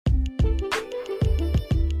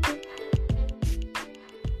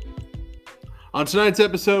On tonight's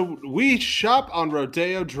episode, we shop on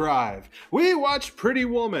Rodeo Drive. We watch Pretty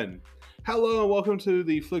Woman. Hello and welcome to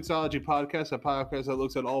the Flixology Podcast, a podcast that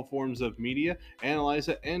looks at all forms of media, analyzes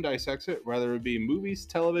it, and dissects it, whether it be movies,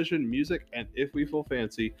 television, music, and if we feel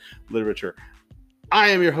fancy, literature. I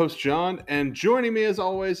am your host, John, and joining me as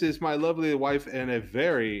always is my lovely wife and a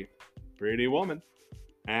very pretty woman.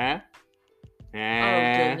 Oh,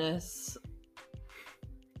 goodness.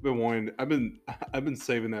 Been wanting. I've been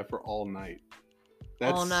saving that for all night.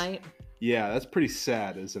 All night? Yeah, that's pretty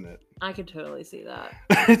sad, isn't it? I could totally see that.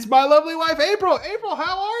 It's my lovely wife, April. April,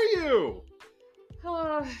 how are you?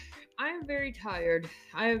 Hello. I am very tired.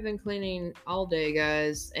 I have been cleaning all day,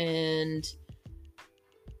 guys, and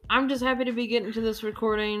I'm just happy to be getting to this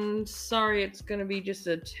recording. Sorry it's going to be just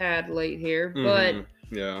a tad late here, but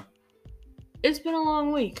yeah. It's been a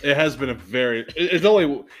long week. It has been it's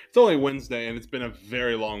only Wednesday, and it's been a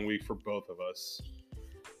very long week for both of us.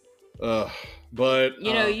 But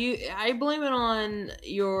I blame it on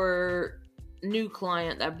your new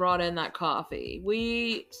client that brought in that coffee.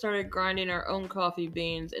 We started grinding our own coffee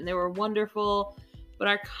beans, and they were wonderful. But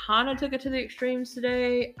I kind of took it to the extremes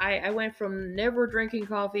today. I went from never drinking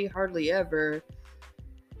coffee, hardly ever,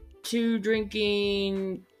 to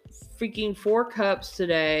drinking freaking 4 cups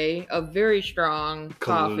today of very strong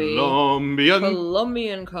coffee.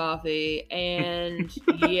 Colombian coffee. And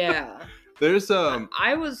yeah.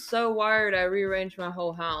 I was so wired, I rearranged my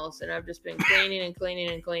whole house, and I've just been cleaning and cleaning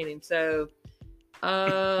and cleaning. So,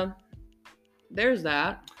 there's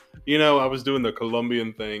that. I was doing the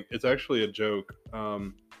Colombian thing. It's actually a joke.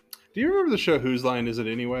 Do you remember the show Whose Line Is It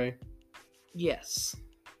Anyway? Yes.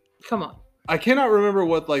 Come on. I cannot remember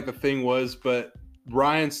what the thing was, but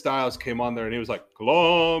Ryan Stiles came on there and he was like,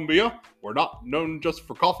 Colombia, we're not known just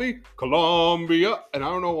for coffee, Colombia. And I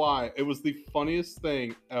don't know why. It was the funniest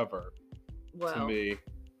thing ever to me.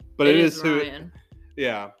 But it is Ryan.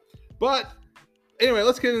 Yeah. But anyway,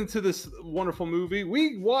 let's get into this wonderful movie.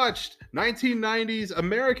 We watched 1990s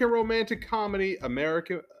American romantic comedy,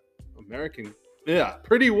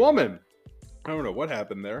 Pretty Woman. I don't know what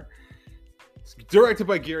happened there. It's directed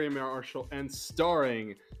by Gary Marshall and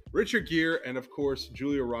starring Richard Gere and, of course,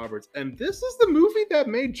 Julia Roberts. And this is the movie that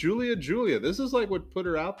made Julia Julia. This is what put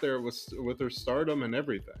her out there with her stardom and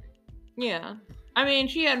everything. Yeah. I mean,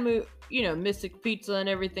 she had, Mystic Pizza and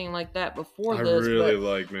everything like that before this. I really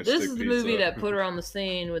like Mystic Pizza. This is the movie that put her on the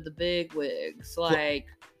scene with the big wigs.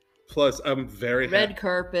 Plus, I'm very red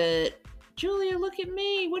carpet. Julia, look at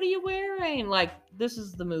me. What are you wearing? This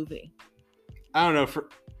is the movie. I don't know.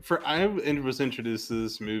 I was introduced to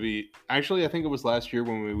this movie. Actually, I think it was last year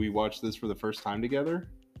when we watched this for the first time together.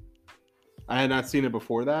 I had not seen it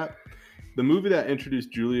before that. The movie that introduced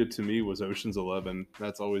Julia to me was Ocean's 11.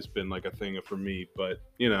 That's always been a thing for me. But,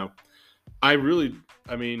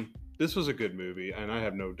 this was a good movie, and I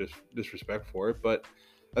have no disrespect for it. But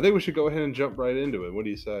I think we should go ahead and jump right into it. What do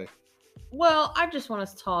you say? Well, I just want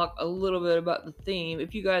to talk a little bit about the theme.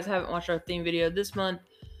 If you guys haven't watched our theme video this month,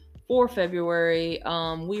 for February,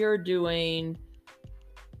 we are doing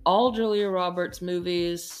all Julia Roberts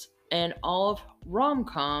movies and all of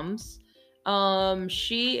rom-coms.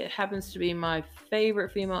 She happens to be my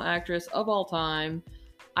favorite female actress of all time.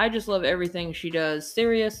 I just love everything she does.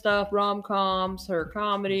 Serious stuff, rom-coms, her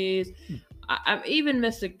comedies. I'm even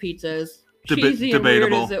Mystic Pizza's cheesy and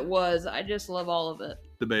weird as it was. I just love all of it.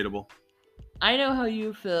 Debatable. I know how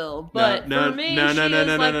you feel, but for me, she is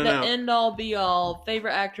the end-all, be-all,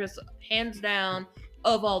 favorite actress, hands down,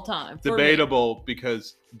 of all time. Debatable,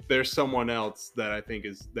 because there's someone else that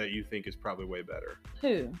you think is probably way better.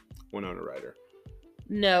 Who? Winona Ryder.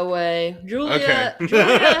 No way. Julia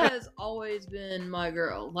has always been my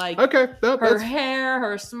girl. Her hair,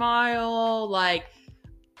 her smile,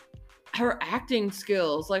 her acting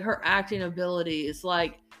skills, her acting abilities,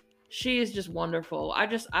 she is just wonderful.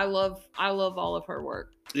 I love all of her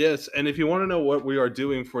work. Yes, and if you want to know what we are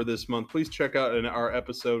doing for this month, please check out our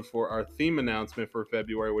episode for our theme announcement for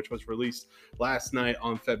February, which was released last night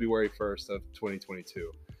on February 1st of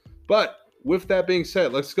 2022. But with that being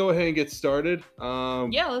said, let's go ahead and get started.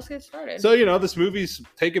 Let's get started. So, this movie's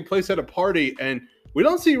taking place at a party, and we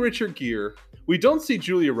don't see Richard Gere. We don't see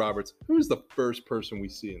Julia Roberts. Who is the first person we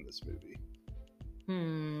see in this movie?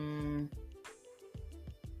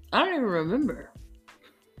 I don't even remember.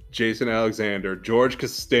 Jason Alexander, George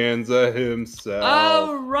Costanza himself.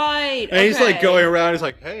 Oh, right. And he's going around. He's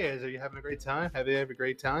like, hey, are you having a great time? Have you had a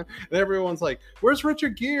great time? And everyone's like, where's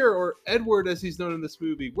Richard Gere, or Edward as he's known in this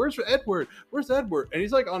movie? Where's Edward? Where's Edward? And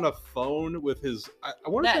he's on a phone with his,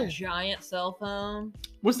 that giant cell phone.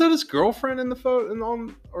 Was that his girlfriend in the phone?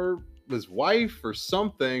 Or his wife or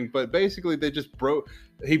something, but basically they just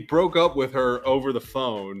he broke up with her over the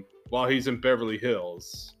phone while he's in Beverly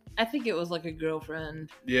Hills. I think it was like a girlfriend.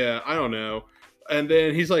 Yeah, I don't know. And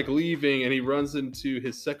then he's like leaving and he runs into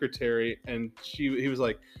his secretary and he was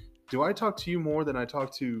like, "Do I talk to you more than I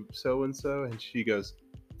talk to so and so?" And she goes,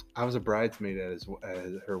 "I was a bridesmaid at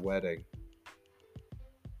her wedding."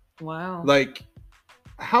 Wow. Like,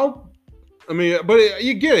 how? I mean, but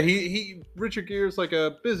you get it. Richard Gere's like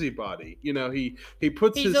a busybody. You know, he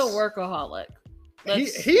puts he's a workaholic.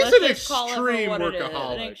 He's an extreme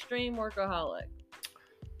workaholic. An extreme workaholic.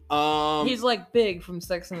 Um, he's like Big from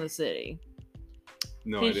Sex and the City.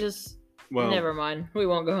 No, he's just. Well, never mind. We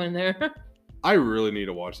won't go in there. I really need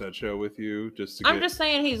to watch that show with you just to. I'm just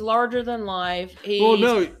saying he's larger than life. He's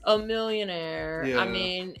a millionaire. Yeah. I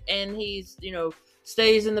mean, and he's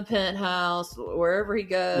stays in the penthouse wherever he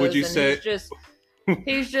goes. Would you say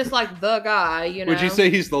he's just like the guy? Would you say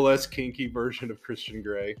he's the less kinky version of Christian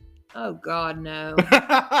Grey? Oh God, no.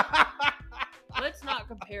 Let's not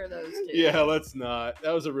compare those two. Yeah, let's not.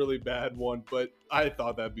 That was a really bad one, but I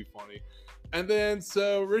thought that'd be funny. And then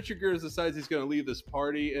so Richard Gere decides he's going to leave this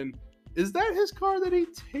party, and is that his car that he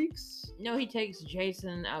takes? No, he takes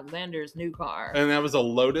Jason Alexander's new car. And that was a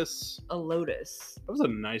Lotus? A Lotus. That was a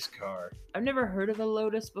nice car. I've never heard of a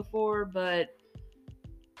Lotus before, but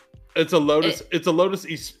it's a Lotus. It's a Lotus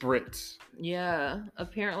Esprit. Yeah,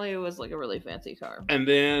 apparently it was like a really fancy car. And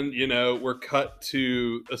then, we're cut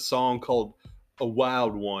to a song called A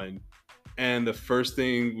Wild One. And the first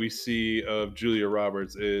thing we see of Julia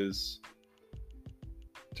Roberts is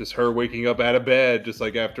just her waking up out of bed, just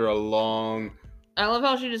like after a long... I love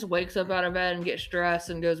how she just wakes up out of bed and gets dressed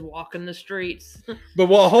and goes walking the streets.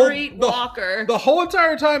 But Street walker. The whole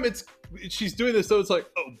entire time she's doing this, so it's like,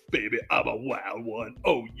 "Oh baby, I'm a wild one.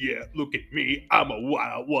 Oh yeah, look at me, I'm a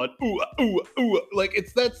wild one. Ooh, ooh, ooh." Like,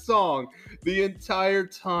 it's that song the entire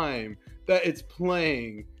time that it's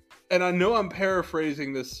playing. And I know I'm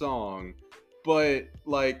paraphrasing this song, but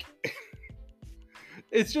like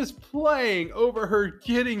it's just playing over her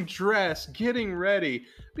getting dressed, getting ready.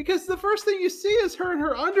 Because the first thing you see is her in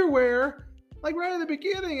her underwear, like right at the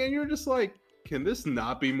beginning, and you're just like, can this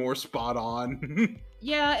not be more spot on?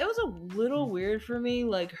 Yeah, it was a little weird for me,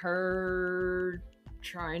 like her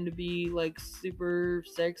trying to be like super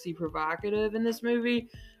sexy, provocative in this movie,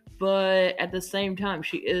 but at the same time,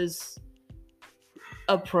 she is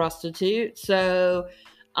a prostitute, so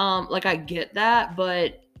like I get that,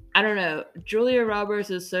 but I don't know. Julia Roberts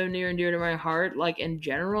is so near and dear to my heart. Like in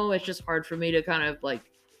general, it's just hard for me to kind of like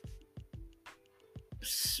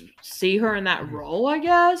see her in that role, I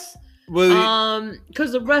guess. Well,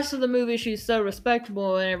 because the rest of the movie, she's so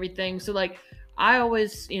respectable and everything. So like, I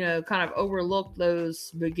always, kind of overlooked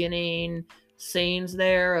those beginning scenes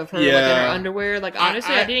there of her like in her underwear. Like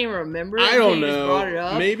honestly, I didn't even remember it. I don't know. You just brought it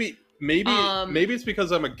up. Maybe it's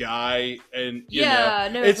because I'm a guy and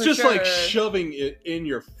no, it's just like shoving it in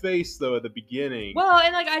your face though at the beginning. Well,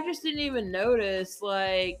 and like I just didn't even notice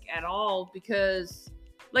like at all because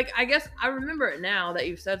like I guess I remember it now that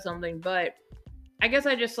you've said something, but I guess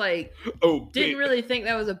I just like didn't really think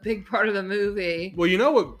that was a big part of the movie. Well, you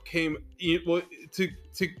know what came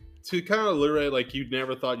to kind of alliterate, like you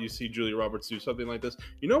never thought you'd see Julia Roberts do something like this.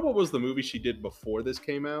 You know what was the movie she did before this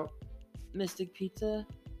came out? Mystic Pizza.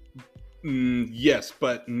 Yes,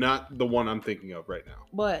 but not the one I'm thinking of right now.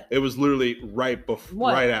 What? It was literally right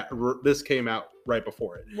before. This came out right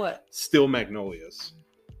before it. What? Still Magnolias.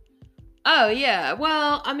 Oh yeah.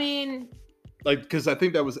 Well, I mean, like because I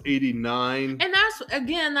think that was 89.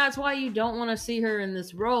 And that's why you don't want to see her in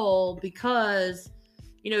this role because,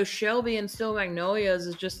 Shelby in Still Magnolias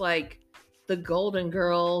is just like the golden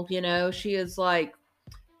girl. She is like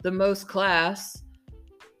the most class.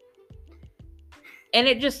 And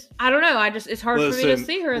it just, I don't know. It's hard for me to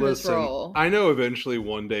see her in this role. I know eventually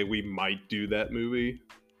one day we might do that movie.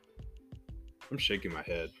 I'm shaking my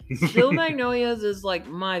head. Still Magnolias is like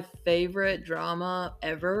my favorite drama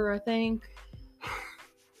ever, I think.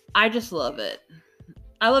 I just love it.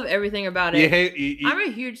 I love everything about it. I'm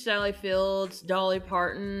a huge Sally Fields, Dolly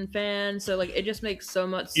Parton fan, so like it just makes so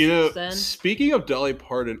much sense. Speaking of Dolly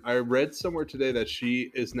Parton, I read somewhere today that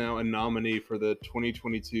she is now a nominee for the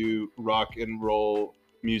 2022 Rock and Roll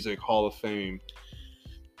Music Hall of Fame.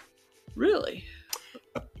 Really?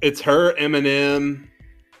 It's her, Eminem,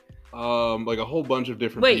 like a whole bunch of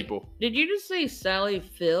different people. Did you just say Sally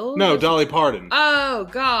Fields? No, Dolly Parton. Oh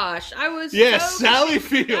gosh, I was. Yes, Sally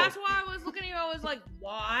Fields. That's why I was looking at you. I was like,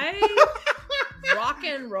 why? Rock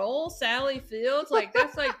and roll, Sally Fields. Like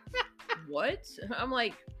that's like what? I'm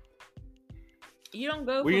like, You don't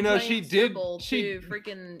go Well, from she playing did. Sybil to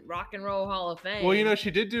freaking Rock and Roll Hall of Fame. Well,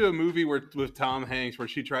 she did do a movie with Tom Hanks where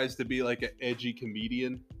she tries to be like an edgy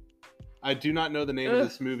comedian. I do not know the name of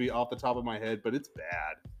this movie off the top of my head, but it's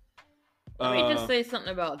bad. Let me just say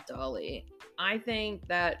something about Dolly. I think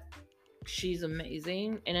that she's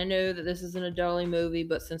amazing, and I know that this isn't a Dolly movie,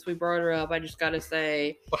 but since we brought her up, I just gotta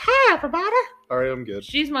say, well, hi everybody. All right, I'm good.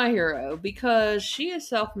 She's my hero because she is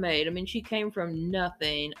self-made. I mean, she came from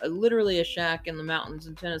nothing, literally a shack in the mountains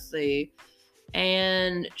in Tennessee,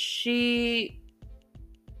 and she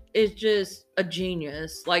is just a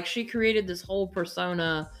genius. Like, she created this whole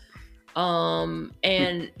persona, and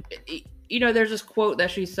there's this quote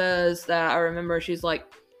that she says that I remember. She's like,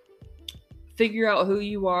 figure out who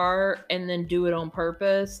you are and then do it on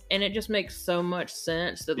purpose, and it just makes so much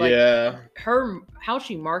sense that how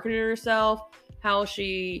she marketed herself, how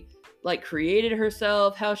she created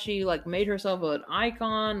herself, how she made herself an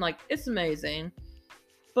icon, it's amazing.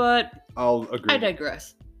 But I'll agree. I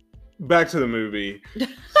digress. Back to the movie.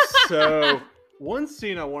 So one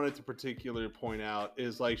scene I wanted to particularly point out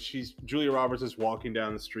is Julia Roberts is walking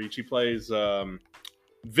down the street. She plays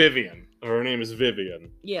Vivian. Her name is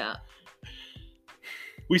Vivian. Yeah.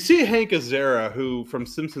 We see Hank Azaria, who from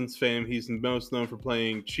Simpsons fame, he's most known for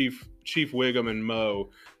playing Chief Wiggum and Moe,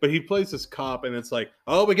 but he plays this cop, and it's like,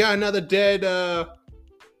 oh, we got another dead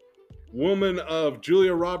woman of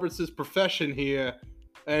Julia Roberts' profession here.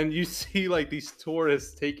 And you see these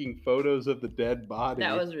tourists taking photos of the dead body.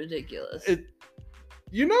 That was ridiculous.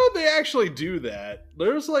 They actually do that.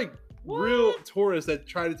 There's real tourists that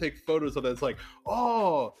try to take photos of that.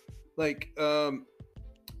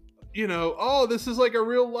 It's this is like a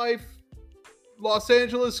real life Los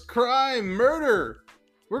Angeles crime, murder.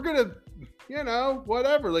 We're gonna,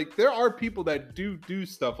 whatever. There are people that do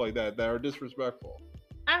stuff like that are disrespectful.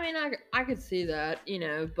 I mean, I could see that,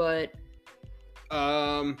 but.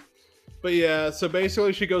 But yeah, so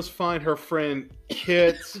basically she goes find her friend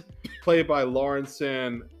Kit, played by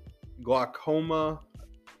Laurenson Glaucoma.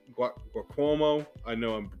 I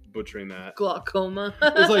know I'm butchering that. Glaucoma.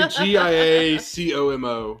 It's like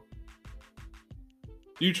Giacomo.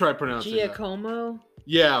 You try pronouncing Giacomo? That.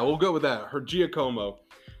 Yeah, we'll go with that. Her Giacomo.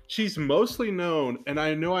 She's mostly known, and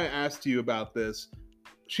I know I asked you about this,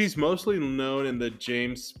 she's mostly known in the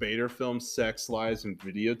James Spader film Sex, Lies, and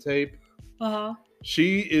Videotape. Uh-huh.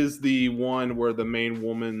 She is the one where the main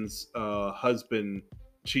woman's husband,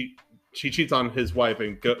 she cheats on his wife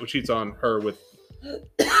and cheats on her with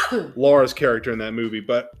Laura's character in that movie.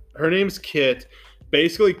 But her name's Kit.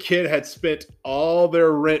 Basically, Kit had spent all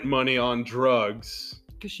their rent money on drugs.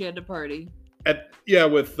 Because she had to party.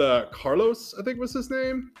 With Carlos, I think was his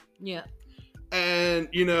name. Yeah. And,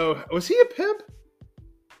 was he a pimp?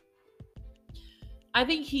 I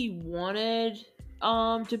think he wanted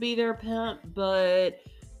to be their pimp, but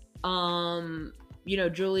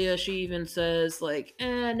Julia, she even says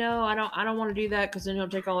no, I don't want to do that because then he'll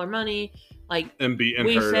take all our money. We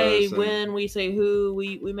say when, we say who,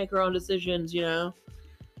 we make our own decisions, And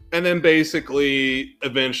then basically,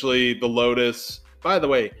 eventually, the Lotus. By the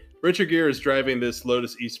way, Richard Gere is driving this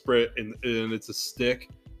Lotus Esprit, and it's a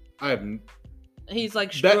stick. He's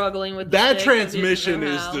struggling with that transmission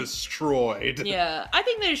is destroyed. Yeah, I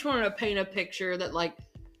think they just wanted to paint a picture that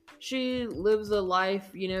she lives a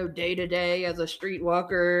life, day to day as a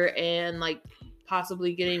streetwalker and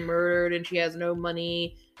possibly getting murdered, and she has no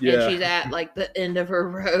money, and she's at the end of her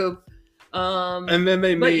rope. And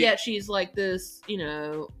then but yet she's this,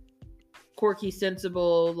 quirky,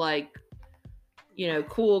 sensible,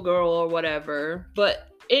 cool girl or whatever. But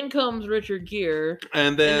in comes Richard Gere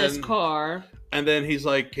in this car. And then he's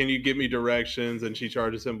like, can you give me directions? And she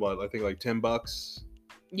charges him, I think $10.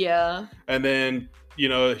 Yeah. And then,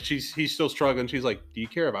 he's still struggling. She's like, do you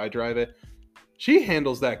care if I drive it? She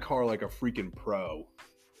handles that car like a freaking pro.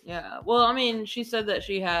 Yeah. Well, I mean, she said that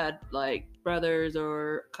she had brothers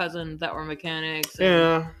or cousins that were mechanics.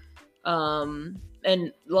 And,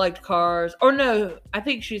 and liked cars. Or no, I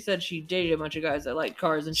think she said she dated a bunch of guys that liked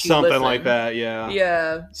cars, and she something like that. Yeah.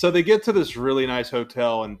 Yeah. So they get to this really nice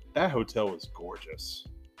hotel, and that hotel was gorgeous.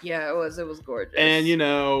 Yeah, it was gorgeous. And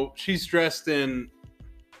she's dressed in,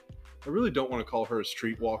 I really don't want to call her a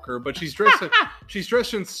streetwalker, but she's dressed in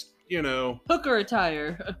hooker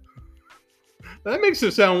attire. That makes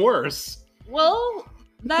it sound worse. Well,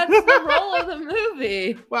 that's the role of the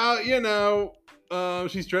movie. Well,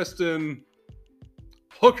 she's dressed in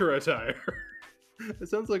hooker attire. It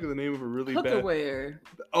sounds like the name of a really bad... Hookerwear.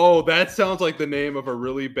 Oh, that sounds like the name of a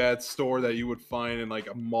really bad store that you would find in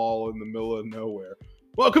a mall in the middle of nowhere.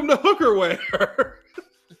 Welcome to Hookerwear.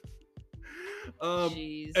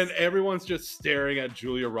 Jeez. And everyone's just staring at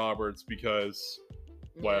Julia Roberts because,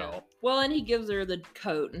 well. Yeah. Well, and he gives her the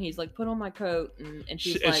coat, and he's like, "Put on my coat," and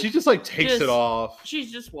she's and like, she just like takes it off.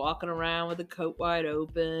 She's just walking around with the coat wide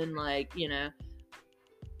open, like, you know,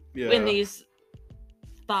 Yeah. in these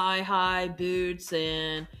thigh-high boots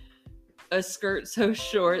and a skirt so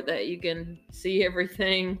short that you can see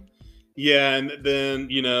everything. Yeah, and then,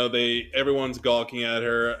 you know, everyone's gawking at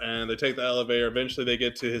her, and they take the elevator. Eventually, they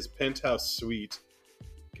get to his penthouse suite.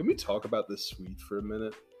 Can we talk about this suite for a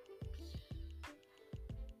minute?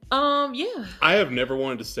 Yeah. I have never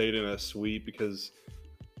wanted to stay in a suite because,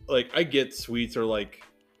 like, I get suites are like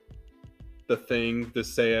the thing to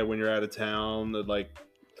stay when you're out of town.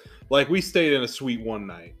 Like we stayed in a suite one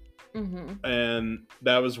night, and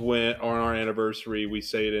that was when on our anniversary we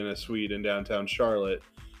stayed in a suite in downtown Charlotte,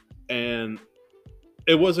 and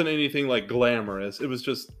it wasn't anything like glamorous. It was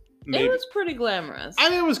just it was pretty glamorous. I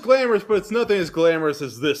mean, it was glamorous, but it's nothing as glamorous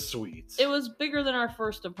as this suite. It was bigger than our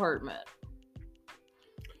first apartment.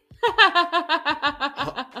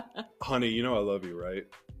 Honey, you know I love you, right?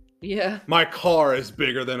 Yeah. My car is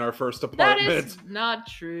bigger than our first apartment. That is not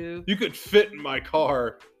true. You could fit in my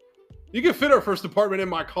car. You could fit our first apartment in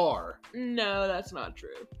my car. No, that's not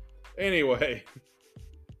true. Anyway,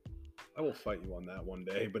 I will fight you on that one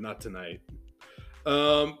day, but not tonight.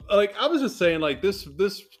 Like I was just saying, like this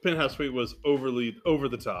penthouse suite was over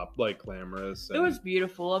the top, like glamorous. It was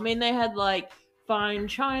beautiful. I mean, they had like fine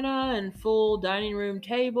china and full dining room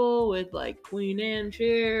table with like Queen Anne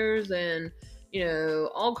chairs and, you know,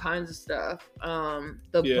 all kinds of stuff.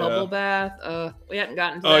 Bubble bath. We hadn't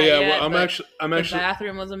gotten to that yet. Well, I'm actually the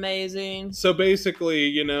bathroom was amazing. So basically,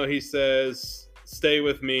 you know, he says, "Stay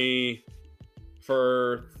with me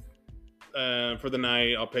for the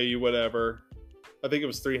night. I'll pay you whatever." I think it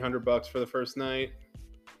was $300 for the first night,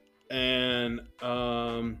 and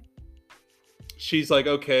she's like,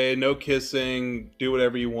 "Okay, no kissing. Do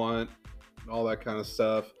whatever you want." All that kind of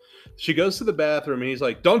stuff. She goes to the bathroom and he's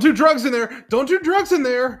like, "Don't do drugs in there! Don't do drugs in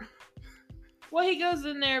there!" Well, he goes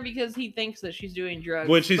in there because he thinks that she's doing drugs.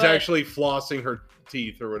 When she's actually flossing her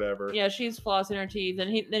teeth or whatever. Yeah, she's flossing her teeth,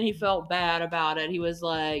 and then he felt bad about it. He was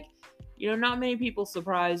like, you know, not many people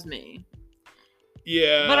surprise me.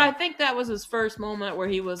 Yeah. But I think that was his first moment where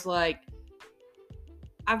he was like,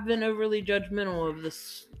 I've been overly judgmental of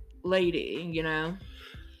this lady, you know?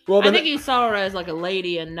 Well, I think he saw her as like a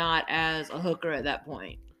lady and not as a hooker at that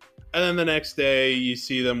point. And then the next day, you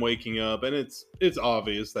see them waking up, and it's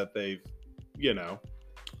obvious that they've, you know,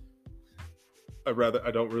 I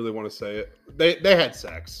don't really want to say it. They had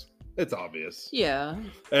sex. It's obvious. Yeah.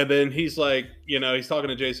 And then he's like, you know, he's talking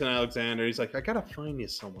to Jason Alexander. He's like, I gotta find you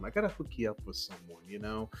someone. I gotta hook you up with someone, you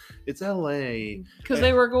know? It's LA. Because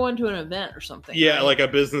they were going to an event or something. Yeah, right? like a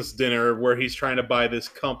business dinner where he's trying to buy this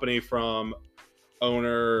company from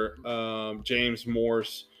owner James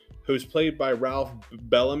Morse, who's played by Ralph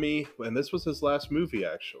Bellamy. And this was his last movie,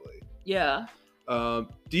 actually. Yeah. I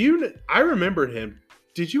remembered him.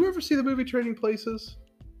 Did you ever see the movie Trading Places?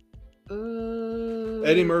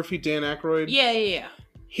 Eddie Murphy, Dan Aykroyd. Yeah.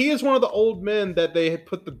 He is one of the old men that they had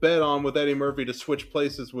put the bet on with Eddie Murphy to switch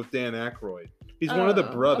places with Dan Aykroyd. He's one of the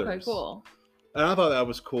brothers. Okay, cool. And I thought that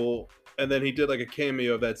was cool. And then he did like a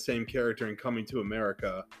cameo of that same character in Coming to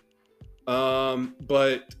America.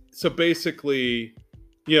 But so basically,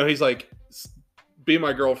 you know, he's like, be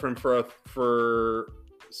my girlfriend for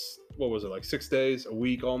what was it, like 6 days, a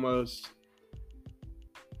week almost.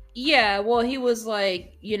 Yeah, well, he was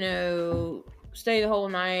like, you know, stay the whole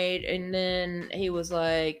night, and then he was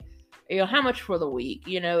like, you know, how much for the week,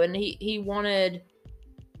 you know, and he wanted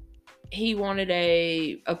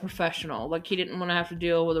a professional, like he didn't want to have to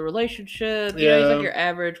deal with a relationship. You know, he's like your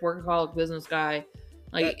average workaholic business guy.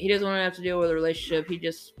 Like he doesn't want to have to deal with a relationship. He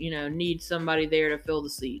just, you know, needs somebody there to fill the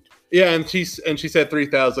seat. Yeah, and she said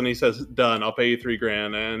 3,000. He says, done. I'll pay you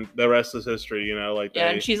 $3,000, and the rest is history. You know, like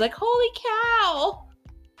and she's like, holy cow.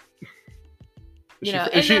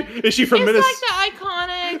 Is she from Minnesota? It's like the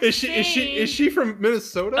iconic. Is she from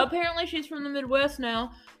Minnesota? Apparently, she's from the Midwest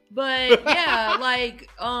now. But yeah, like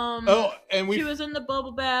she was in the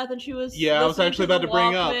bubble bath, and she was I was actually about to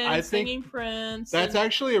bring up. I think singing Prince. That's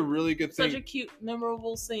actually a really good thing. Such a cute,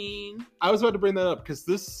 memorable scene. I was about to bring that up because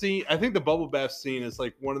this scene, I think the bubble bath scene is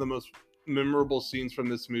like one of the most memorable scenes from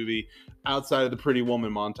this movie outside of the Pretty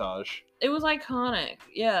Woman montage. It was iconic.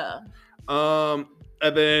 Yeah.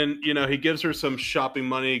 And then, you know, he gives her some shopping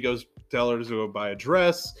money, goes tell her to go buy a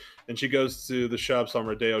dress, and she goes to the shops on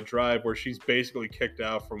Rodeo Drive where she's basically kicked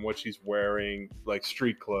out from what she's wearing, like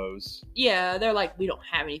street clothes. Yeah, they're like, we don't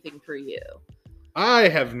have anything for you. I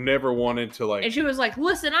have never wanted to like... And she was like,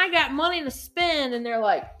 listen, I got money to spend, and they're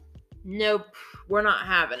like, Nope, we're not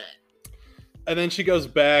having it. And then she goes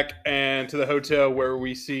back and to the hotel where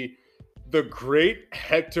we see the great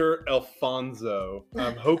Hector Alfonso.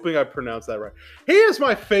 I'm hoping I pronounced that right. He is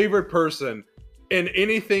my favorite person in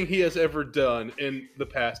anything he has ever done in the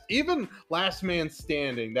past. Even Last Man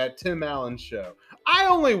Standing, that Tim Allen show. I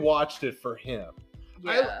only watched it for him.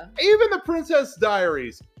 Yeah. Even the Princess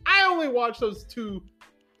Diaries. I only watched those two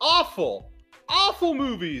awful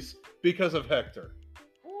movies because of Hector.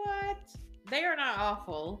 What? They are not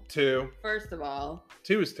awful. 2. First of all.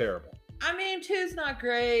 2 is terrible. I mean, 2's not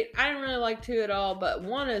great. I didn't really like 2 at all, but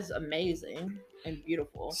 1 is amazing and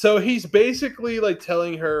beautiful. So he's basically like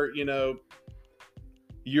telling her, you know,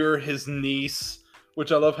 you're his niece,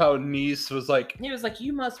 which I love how niece was like. He was like,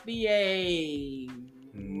 you must be a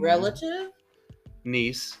relative?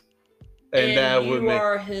 Niece. And that would you make.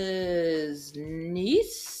 are his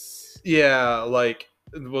niece? Yeah, like,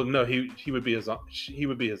 well, no, he would be his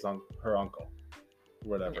her uncle,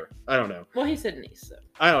 whatever. Yeah. I don't know. Well, he said niece. So.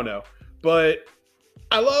 I don't know, but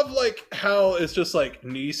I love like how it's just like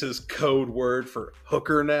niece's code word for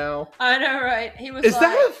hooker now. I know, right? He was. Is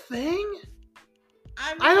that a thing?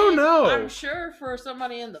 I mean, I don't know. I'm sure for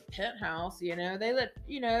somebody in the penthouse, you know, they let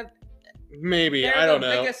maybe they're I don't the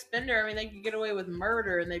know. biggest spender. I mean, they could get away with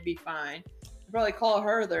murder and they'd be fine. They'd probably call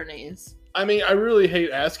her their niece. I mean, I really hate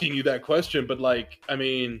asking you that question, but like, I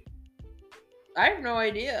mean, I have no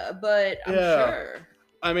idea, but I'm sure.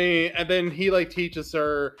 I mean, and then he like teaches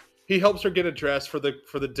her. He helps her get a dress for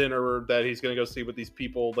the dinner that he's gonna go see with these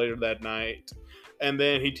people later that night, and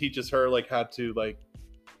then he teaches her like how to like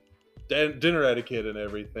dinner etiquette and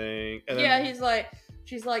everything. And yeah, then,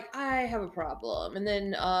 she's like, I have a problem, and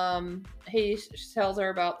then he tells her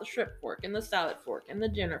about the shrimp fork and the salad fork and the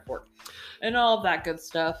dinner fork, and all of that good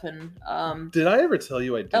stuff. And did I ever tell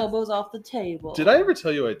you I did? Elbows off the table? Did I ever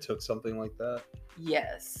tell you I took something like that?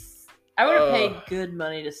 Yes, I would have paid good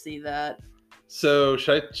money to see that. So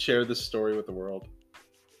should I share this story with the world?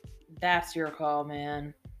 That's your call,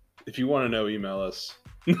 man. If you want to know, email us.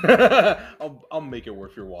 I'll make it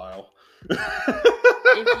worth your while.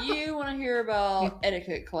 If you want to hear about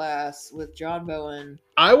etiquette class with John Bowen,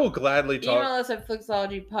 I will gladly talk. Email us at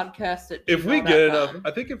flixologypodcast@gmail.com. If we get enough,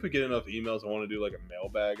 I think if we get enough emails, I want to do like a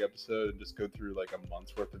mailbag episode and just go through like a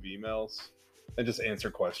month's worth of emails and just answer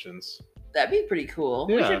questions. That'd be pretty cool.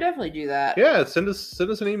 Yeah. We should definitely do that. Yeah, send us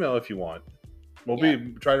an email if you want. We'll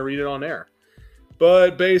be try to read it on air.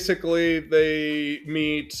 But basically, they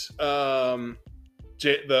meet the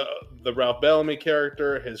Ralph Bellamy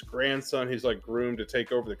character, his grandson. He's like groomed to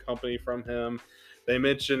take over the company from him. They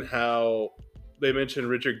mention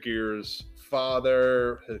Richard Gere's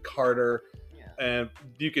father, Carter, and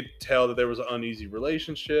you could tell that there was an uneasy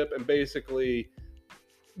relationship. And basically,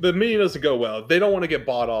 the meeting doesn't go well. They don't want to get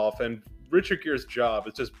bought off, and Richard Gere's job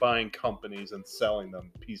is just buying companies and selling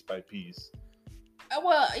them piece by piece.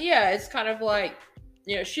 Well, yeah, it's kind of like,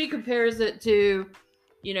 you know, she compares it to,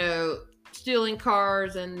 you know, stealing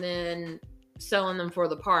cars and then selling them for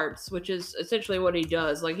the parts, which is essentially what he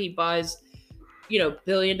does. Like, he buys, you know,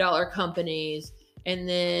 billion-dollar companies and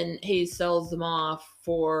then he sells them off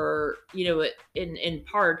for, you know, in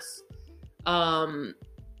parts to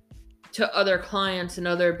other clients and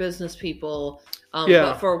other business people,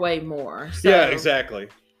 but for way more. So, yeah, exactly.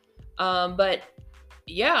 But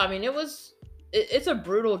yeah, I mean, it's a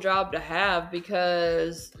brutal job to have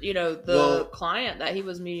because, you know, the client that he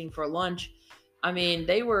was meeting for lunch, I mean,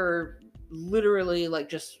 they were literally like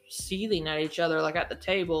just seething at each other, like at the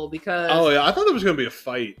table because... Oh, yeah. I thought there was going to be a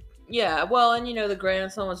fight. Yeah. Well, and, you know, the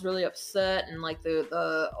grandson was really upset and like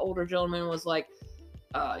the older gentleman was like,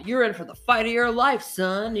 you're in for the fight of your life,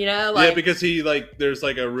 son, you know? Like, yeah, because he like, there's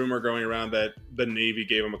like a rumor going around that the Navy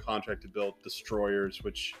gave him a contract to build destroyers,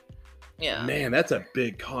 which... Yeah, man, that's a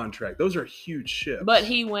big contract. Those are huge ships. But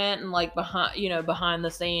he went and like behind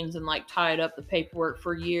the scenes and like tied up the paperwork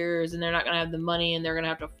for years, and they're not gonna have the money, and they're gonna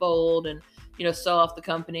have to fold and, you know, sell off the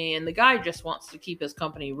company. And the guy just wants to keep his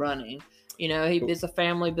company running. You know, it's a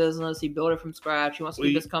family business. He built it from scratch. He wants to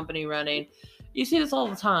keep his company running. You see this all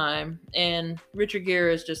the time, and Richard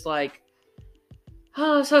Gere is just like,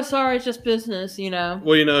 oh, so sorry, it's just business, you know.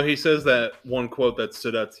 Well, you know, he says that one quote that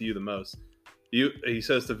stood out to you the most. He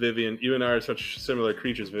says to Vivian, "You and I are such similar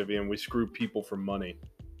creatures, Vivian. We screw people for money."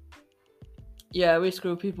 Yeah, we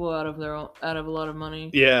screw people out of a lot of money.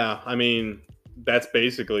 Yeah, I mean, that's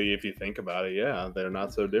basically, if you think about it, yeah, they're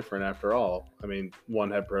not so different after all. I mean,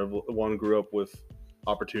 one grew up with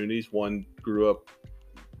opportunities, one grew up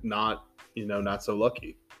not so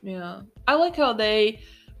lucky. Yeah, I like how they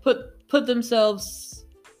put themselves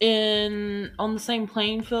on the same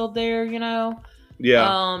playing field there, you know.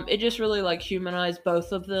 Yeah. It just really like humanized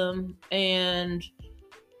both of them, and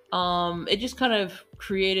it just kind of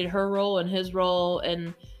created her role and his role,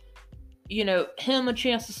 and him a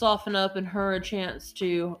chance to soften up and her a chance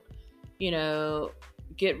to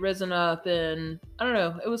get risen up. And I don't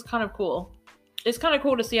know, it was kind of cool. It's kind of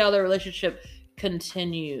cool to see how their relationship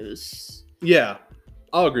continues. Yeah,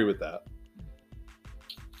 I'll agree with that.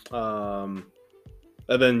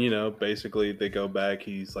 And then, basically they go back,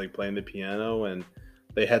 he's like playing the piano and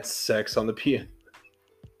they had sex on the piano.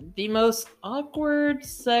 The most awkward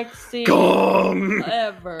sex scene Gong!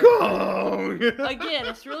 ever. Gong! Again,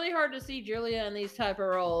 it's really hard to see Julia in these type of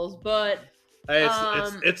roles, but Hey,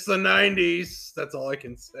 it's the 90s. That's all I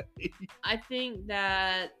can say. I think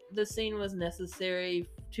that the scene was necessary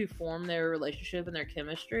to form their relationship and their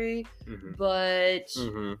chemistry, but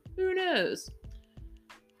who knows?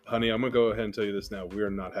 Honey, I'm going to go ahead and tell you this now. We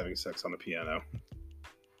are not having sex on the piano.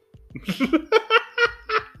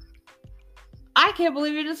 I can't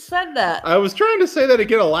believe you just said that. I was trying to say that to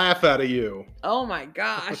get a laugh out of you. Oh my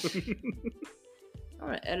gosh. I'm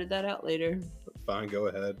going to edit that out later. Fine, go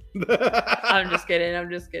ahead. I'm just kidding.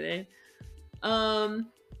 On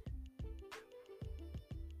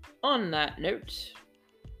that note,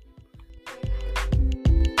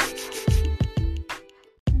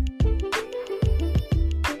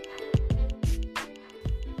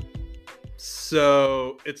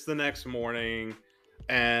 so it's the next morning,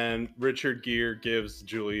 and Richard Gere gives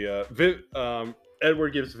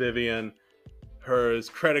Edward gives Vivian his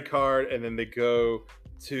credit card, and then they go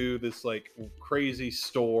to this like crazy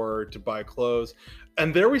store to buy clothes.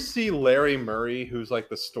 And there we see Larry Murray, who's like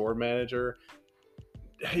the store manager.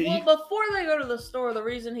 Well, before they go to the store, the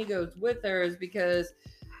reason he goes with her is because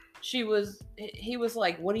he was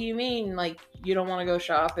like, what do you mean? Like, you don't want to go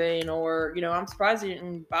shopping? Or, I'm surprised you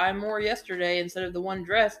didn't buy more yesterday instead of the one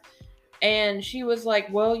dress. And she was like,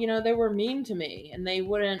 well, they were mean to me and they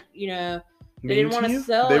wouldn't, they didn't want to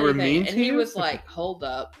sell anything. Were mean to you? And he was like, hold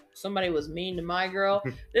up. Somebody was mean to my girl.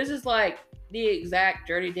 This is like the exact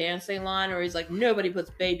Dirty Dancing line where he's like, nobody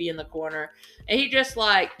puts baby in the corner. And he just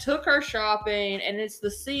like took her shopping, and it's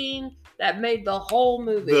the scene that made the whole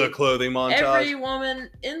movie. The clothing montage. Every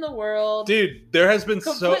woman in the world, dude, there has been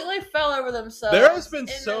completely fell over themselves. There has been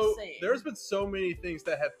so many things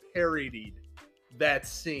that have parodied that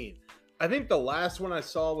scene. I think the last one I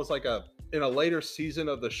saw was like in a later season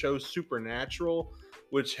of the show Supernatural,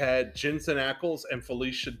 which had Jensen Ackles and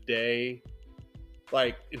Felicia Day,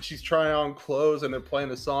 and she's trying on clothes and they're playing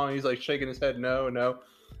the song. He's like shaking his head, no.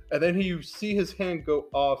 And then you see his hand go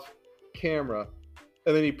off camera,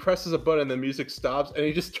 and then he presses a button and the music stops, and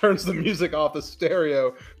he just turns the music off the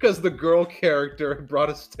stereo because the girl character brought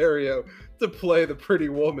a stereo to play the Pretty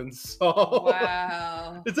Woman song.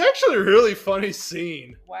 Wow. It's actually a really funny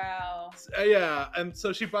scene. Wow. Yeah, and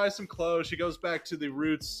so she buys some clothes. She goes back to the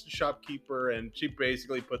Roots shopkeeper, and she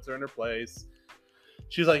basically puts her in her place.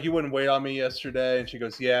 She's like, you wouldn't wait on me yesterday? And she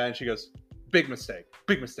goes, yeah. And she goes, big mistake,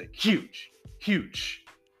 huge.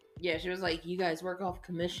 Yeah, she was like, you guys work off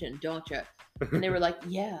commission, don't you? And they were like,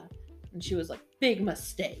 yeah. And she was like, big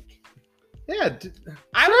mistake. Yeah,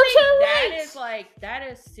 that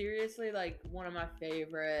is seriously like one of my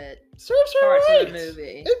favorite parts of the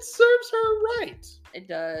movie. It serves her right. It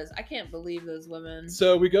does. I can't believe those women.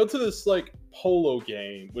 So we go to this like polo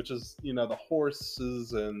game, which is the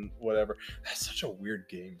horses and whatever. That's such a weird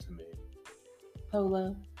game to me.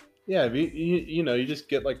 Polo. Yeah, you just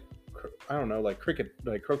get like, I don't know, like cricket,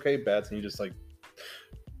 like croquet bats, and you just like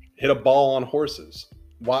hit a ball on horses.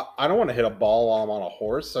 Why? I don't want to hit a ball while I'm on a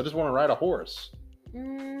horse. I just want to ride a horse.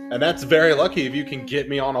 And that's very lucky if you can get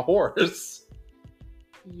me on a horse.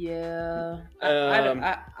 Yeah.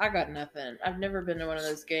 I got nothing. I've never been to one of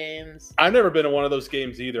those games. I've never been to one of those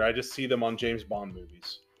games either. I just see them on James Bond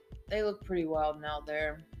movies. They look pretty wild and out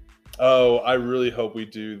there. Oh, I really hope we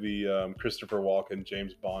do the Christopher Walken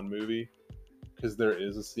James Bond movie, because there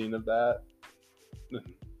is a scene of that.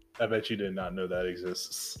 I bet you did not know that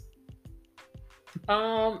exists.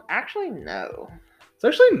 Actually, no. It's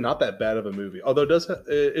actually not that bad of a movie, although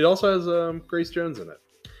it also has Grace Jones in it.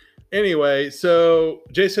 Anyway, so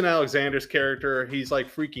Jason Alexander's character, he's like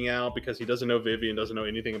freaking out because he doesn't know Vivian, doesn't know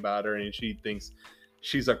anything about her, and she thinks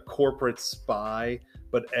she's a corporate spy.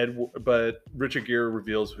 But Richard Gere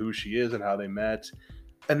reveals who she is and how they met,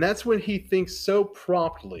 and that's when he thinks so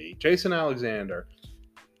promptly, Jason Alexander.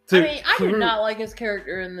 I did not like his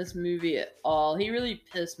character in this movie at all. He really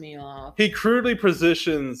pissed me off. He crudely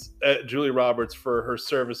positions Julia Roberts for her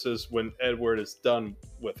services when Edward is done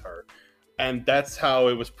with her. And that's how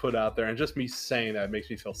it was put out there. And just me saying that makes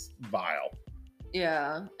me feel vile.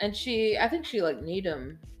 Yeah. And I think she like need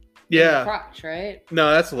him. in the Yeah. crotch, right?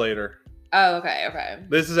 No, that's later. Oh, okay.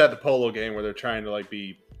 This is at the polo game where they're trying to like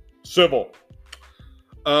be civil.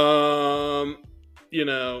 You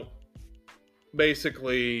know,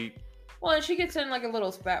 basically. Well, and she gets in like a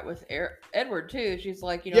little spat with Edward too. She's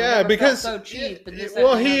like, you know, Yeah, never because felt so cheap. And this,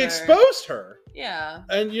 well, that, and he the other. exposed her. Yeah.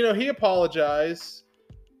 And you know, he apologized.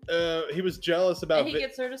 He was jealous about. And he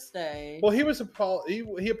gets her to stay. Well, he was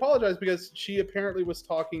he apologized because she apparently was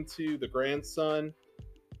talking to the grandson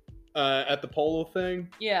at the polo thing.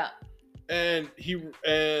 Yeah. And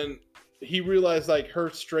he realized like her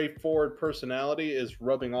straightforward personality is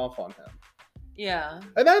rubbing off on him. Yeah.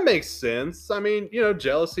 And that makes sense. I mean, you know,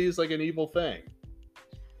 jealousy is like an evil thing.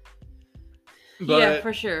 But, yeah,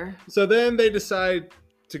 for sure. So then they decide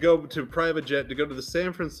to go to a private jet to go to the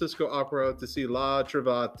San Francisco Opera to see La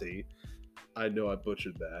Traviata. I know I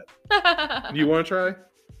butchered that. You want to try?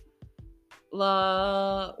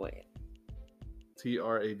 Wait.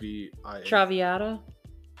 Traviata. Traviata.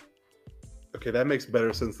 Okay, that makes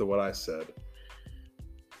better sense than what I said.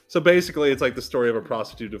 So basically, it's like the story of a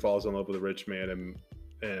prostitute who falls in love with a rich man,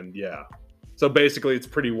 and yeah. So basically, it's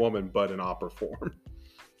Pretty Woman, but in opera form.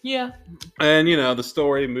 Yeah. And you know, the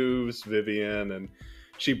story moves Vivian, and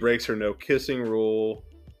she breaks her no kissing rule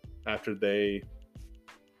after they.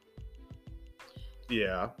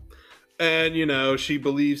 Yeah. And you know, she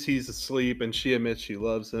believes he's asleep, and she admits she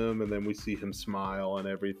loves him, and then we see him smile and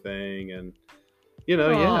everything, and you know,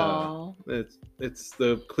 Aww. yeah, it's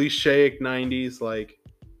the cliche 90s, like.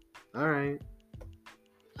 All right.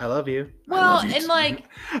 I love you. Well, love you and like,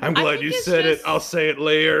 I'm glad you said it. I'll say it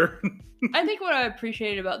later. I think what I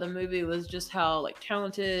appreciated about the movie was just how like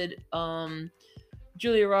talented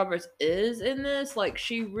Julia Roberts is in this. Like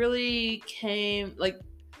she really came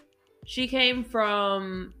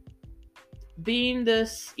from being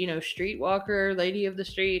this, you know, streetwalker, lady of the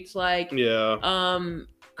streets, like yeah.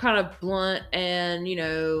 kind of blunt and, you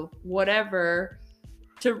know, whatever,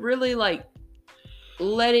 to really like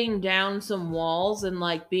letting down some walls and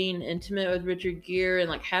like being intimate with Richard Gere and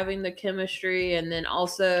like having the chemistry, and then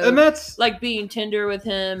also and that's like being tender with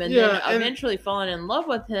him, and then eventually falling in love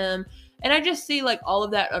with him. And I just see like all of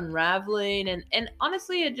that unraveling, and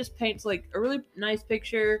honestly it just paints like a really nice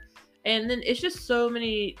picture. And then it's just so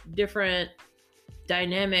many different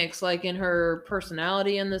dynamics like in her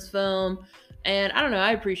personality in this film. And I don't know,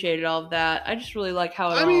 I appreciated all of that. I just really like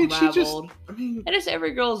how it all unraveled. And it's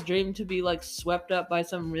every girl's dream to be like swept up by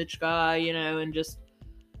some rich guy, you know, and just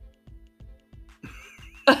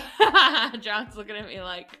John's looking at me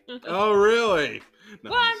like oh really?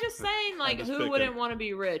 No, well, I'm just saying, like, who wouldn't want to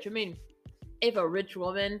be rich? I mean, if a rich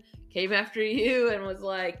woman came after you and was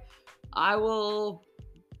like,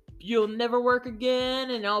 you'll never work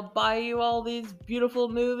again, and I'll buy you all these beautiful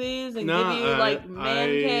movies and give you like man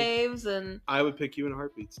caves, and I would pick you in a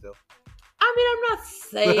heartbeat still. I mean, I'm not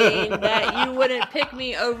saying that you wouldn't pick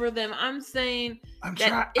me over them. I'm saying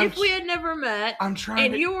if we had never met,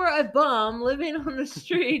 and you were a bum living on the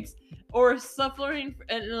streets or suffering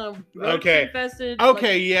in a roach-infested...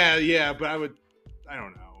 Okay, yeah, but I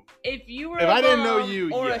don't know. If you were I didn't know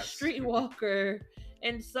you, or a streetwalker,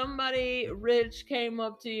 and somebody rich came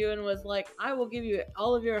up to you and was like, I will give you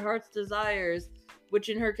all of your heart's desires, which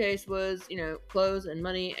in her case was, you know, clothes and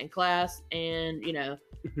money and class and, you know,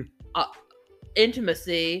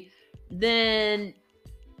 intimacy, then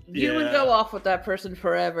you would go off with that person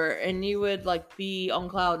forever, and you would like be on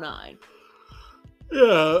cloud 9.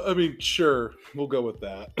 Yeah, I mean, sure, we'll go with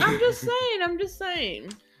that. I'm just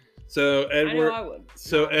saying. So Edward, I would.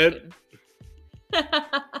 So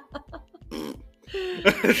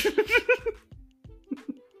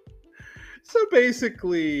so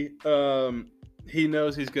basically, he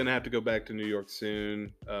knows he's gonna have to go back to New York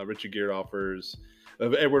soon. Richard Gere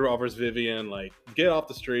Edward offers Vivian, like, get off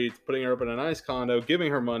the streets, putting her up in a nice condo, giving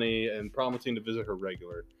her money, and promising to visit her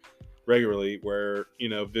regularly. Where, you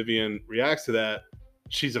know, Vivian reacts to that.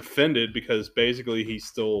 She's offended because basically he's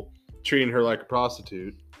still treating her like a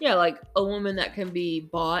prostitute. Yeah, like a woman that can be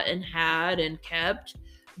bought and had and kept,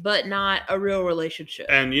 but not a real relationship.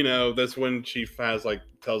 And, you know, that's when she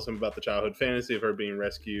tells him about the childhood fantasy of her being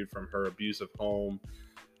rescued from her abusive home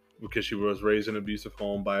because she was raised in an abusive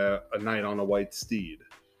home by a knight on a white steed.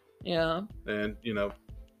 Yeah. And, you know,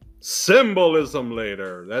 symbolism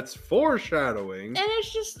later. That's foreshadowing. And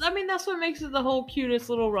it's just, I mean, that's what makes it the whole cutest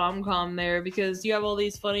little rom-com there, because you have all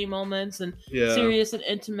these funny moments and serious and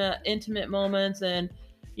intimate moments, and,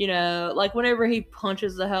 you know, like whenever he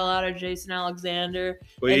punches the hell out of Jason Alexander.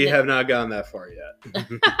 We have not gotten that far yet.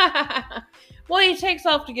 Well, he takes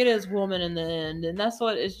off to get his woman in the end, and that's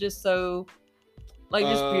what is just so Like,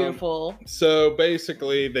 just beautiful. So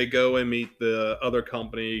basically, they go and meet the other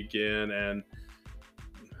company again, and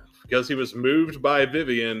because he was moved by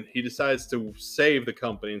Vivian, he decides to save the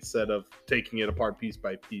company instead of taking it apart piece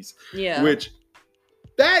by piece. Yeah. Which,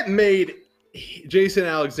 that made Jason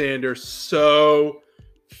Alexander so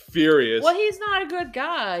furious. Well, he's not a good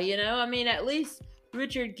guy, you know? I mean, at least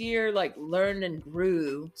Richard Gere, like, learned and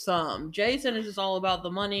grew some. Jason is just all about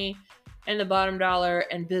the money and the bottom dollar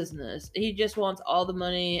and business. He just wants all the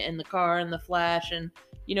money and the car and the flash and,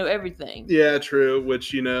 you know, everything. Yeah, true.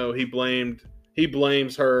 Which, you know, he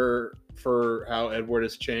blames her for how Edward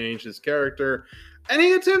has changed his character. And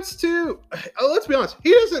he attempts to, let's be honest,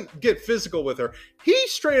 he doesn't get physical with her. He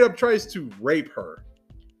straight up tries to rape her.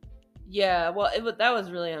 Yeah, well, that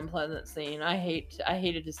was really unpleasant scene. I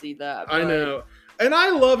hated to see that. I know. And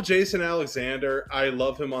I love Jason Alexander. I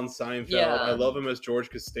love him on Seinfeld. Yeah. I love him as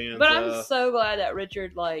George Costanza. But I'm so glad that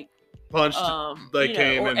Richard, like, punched,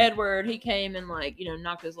 came, or Edward, he came and, like, you know,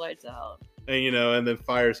 knocked his lights out. And, you know, and then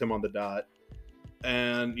fires him on the dot.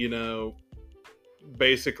 And, you know,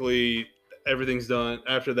 basically everything's done.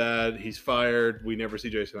 After that, he's fired. We never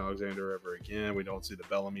see Jason Alexander ever again. We don't see the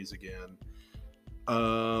Bellamy's again.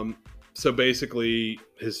 So basically,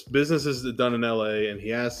 his business is done in LA, and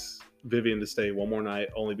he asks Vivian to stay one more night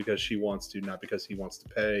only because she wants to, not because he wants to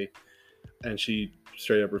pay. And she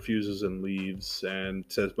straight up refuses and leaves and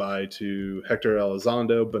says bye to Hector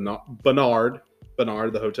Elizondo, Bernard,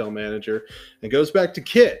 the hotel manager, and goes back to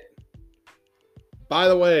Kit. By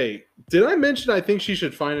the way, did I mention I think she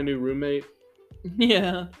should find a new roommate?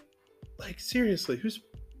 Yeah. Like, seriously,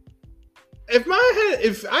 if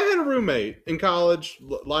I had a roommate in college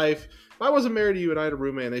life, if I wasn't married to you and I had a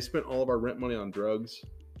roommate and they spent all of our rent money on drugs,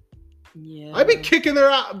 yeah, I'd be kicking their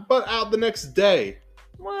butt out the next day.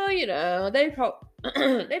 Well, you know, they've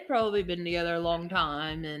probably been together a long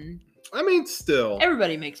time, and I mean, still,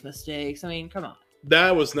 everybody makes mistakes. I mean, come on.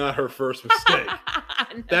 That was not her first mistake.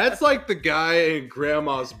 No. That's like the guy in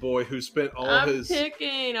Grandma's Boy who spent I'm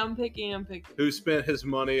picking. Who spent his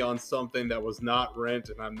money on something that was not Rent,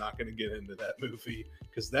 and I'm not going to get into that movie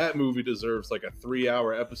because that movie deserves like a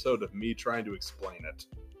 3-hour episode of me trying to explain it.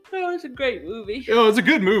 No, it's a great movie. You know, it's a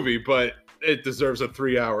good movie, but it deserves a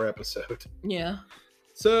 3-hour episode. Yeah.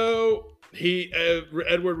 So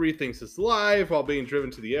Edward rethinks his life while being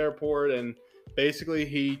driven to the airport, and basically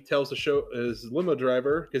he tells his limo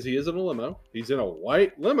driver, because he is in a limo, he's in a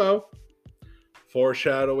white limo.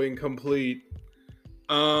 Foreshadowing complete.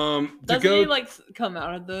 Doesn't he like come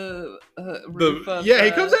out of the roof?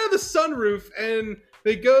 He comes out of the sunroof, and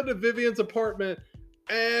they go to Vivian's apartment,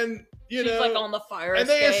 and she's like on the fire and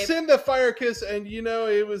escape. They ascend the fire kiss, and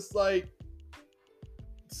it was like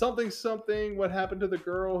something. What happened to the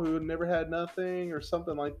girl who never had nothing, or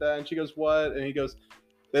something like that? And she goes, "What?" And he goes,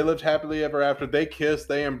 "They lived happily ever after." They kiss,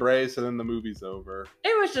 they embrace, and then the movie's over.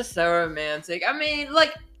 It was just so romantic. I mean,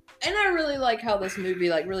 like, and I really like how this movie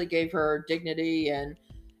like really gave her dignity and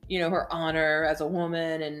her honor as a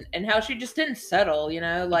woman, and how she just didn't settle.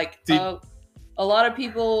 Like a lot of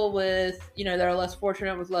people with that are less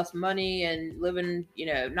fortunate with less money and living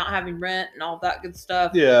not having rent and all that good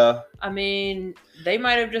stuff. Yeah. I mean, they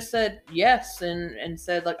might have just said yes and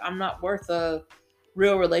said like, I'm not worth a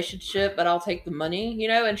real relationship, but I'll take the money,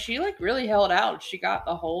 and she like really held out. She got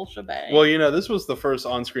the whole shebang. Well, this was the first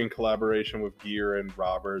on-screen collaboration with Gere and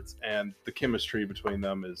Roberts, and the chemistry between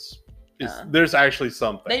them is there's actually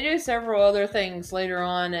something. They do several other things later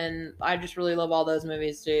on, and I just really love all those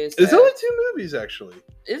movies too. So. It's only 2 movies, actually.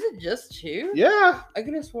 Is it just 2? Yeah. I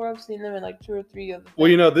could have swore I've seen them in like 2 or 3 of them.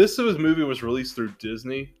 Well, this movie was released through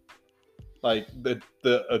Disney, like the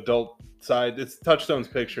adult side. It's Touchstone's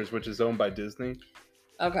Pictures, which is owned by Disney.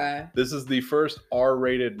 Okay. This is the first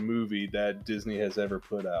R-rated movie that Disney has ever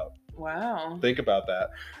put out. Wow. Think about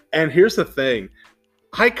that. And here's the thing.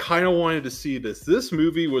 I kind of wanted to see this. This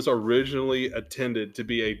movie was originally intended to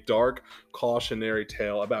be a dark, cautionary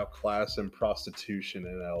tale about class and prostitution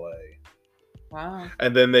in LA. Wow.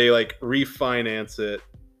 And then they like refinance it.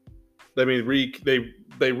 I mean,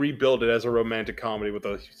 they rebuild it as a romantic comedy with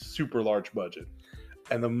a super large budget.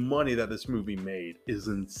 And the money that this movie made is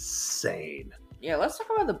insane. Yeah, let's talk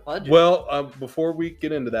about the budget. Well, before we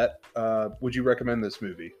get into that, would you recommend this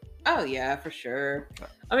movie? Oh, yeah, for sure.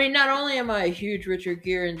 I mean, not only am I a huge Richard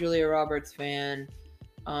Gere and Julia Roberts fan,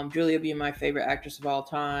 Julia being my favorite actress of all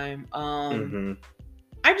time,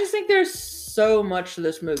 I just think there's so much to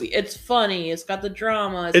this movie. It's funny. It's got the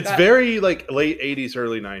drama. It's very, like, late 80s,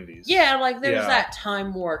 early 90s. Yeah, like, there's that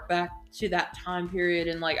time warp back to that time period,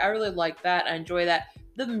 and, like, I really like that. I enjoy that.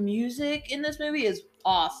 The music in this movie is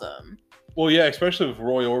awesome. Well, yeah, especially with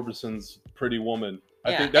Roy Orbison's Pretty Woman.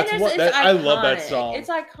 I Yeah. think that's And what it's I love that iconic. song. It's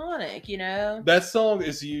iconic, you know. That song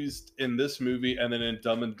is used in this movie and then in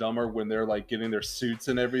Dumb and Dumber when they're like getting their suits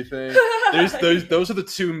and everything. Those are the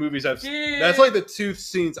two movies I've seen. That's like the two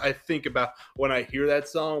scenes I think about when I hear that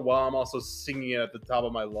song while I'm also singing it at the top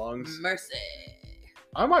of my lungs. Mercy.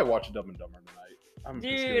 I might watch Dumb and Dumber tonight.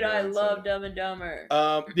 Dude, I love Dumb and Dumber.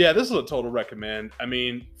 Yeah, this is a total recommend. I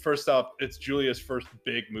mean, first off, it's Julia's first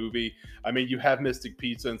big movie. I mean, you have Mystic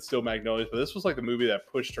Pizza and Still Magnolias, but this was like the movie that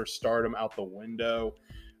pushed her stardom out the window.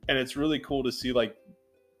 And it's really cool to see like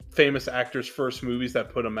famous actors' first movies that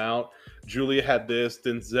put them out. Julia had this.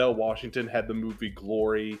 Denzel Washington had the movie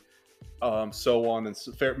Glory. So on and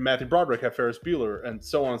so, Matthew Broderick had Ferris Bueller, and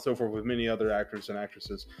so on and so forth with many other actors and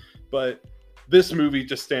actresses. But this movie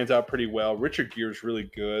just stands out pretty well. Richard Gere's really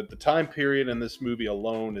good. The time period in this movie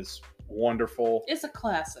alone is wonderful. It's a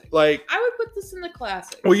classic. Like, I would put this in the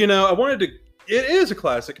classic. well, you know, it is a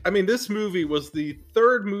classic. I mean, this movie was the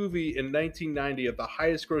third movie in 1990 of the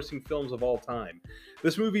highest grossing films of all time.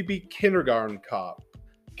 This movie beat Kindergarten Cop,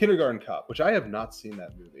 which I have not seen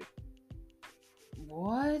that movie.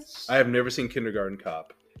 What? I have never seen Kindergarten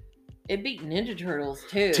Cop. It beat Ninja Turtles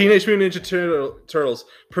too. Teenage Mutant Ninja Turtles,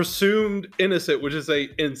 Presumed Innocent, which is a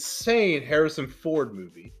insane Harrison Ford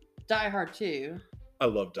movie. Die Hard 2. I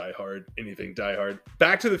love Die Hard. Anything Die Hard.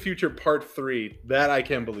 Back to the Future Part 3. That I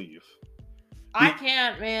can believe. I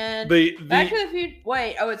can't, man. Back to the Future.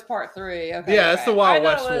 Wait, it's Part 3. Okay. Yeah, it's the Wild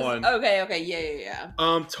West one. Okay. Yeah.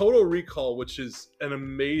 Total Recall, which is an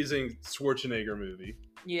amazing Schwarzenegger movie.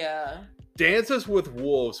 Yeah. Dances with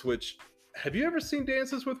Wolves, which... Have you ever seen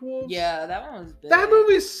Dances with Wolves? Yeah, that one was big. That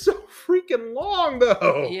movie's so freaking long,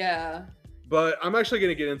 though. Yeah. But I'm actually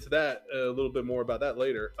going to get into that a little bit more about that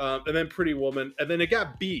later. And then Pretty Woman. And then it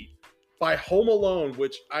got beat by Home Alone,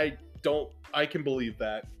 which I can believe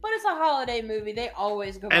that. But it's a holiday movie. They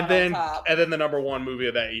always go on top. And then the number one movie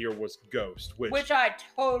of that year was Ghost. Which I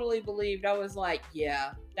totally believed. I was like,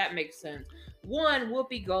 yeah, that makes sense. One,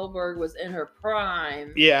 Whoopi Goldberg was in her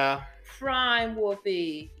prime. Yeah. Prime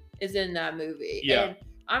Whoopi is in that movie. Yeah. And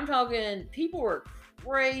I'm talking, people were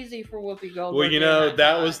crazy for Whoopi Goldberg. Well, you know,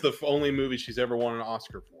 that was the only movie she's ever won an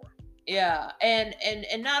Oscar for. Yeah. And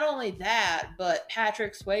not only that, but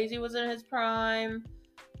Patrick Swayze was in his prime.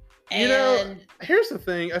 You know, here's the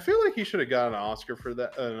thing. I feel like he should have gotten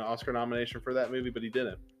an Oscar nomination for that movie, but he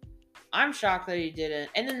didn't. I'm shocked that he didn't.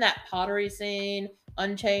 And then that pottery scene,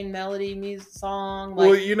 Unchained Melody music song.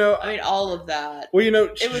 Well, you know, I mean, all of that. Well, you know,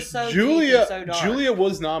 it was so Julia. So dark. Julia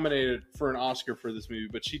was nominated for an Oscar for this movie,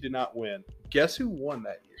 but she did not win. Guess who won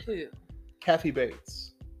that year? Who? Kathy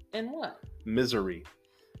Bates. In what? Misery.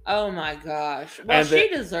 Oh my gosh! Well, she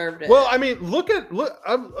deserved it. Well, I mean,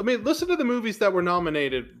 listen to the movies that were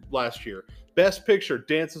nominated last year. Best Picture: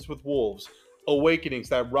 Dances with Wolves, Awakenings,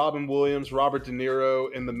 that Robin Williams, Robert De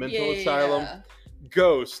Niro in the mental asylum,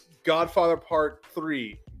 Ghost, Godfather Part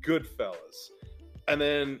 3, Goodfellas, and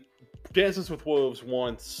then Dances with Wolves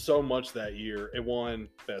won so much that year. It won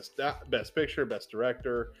Best Picture, Best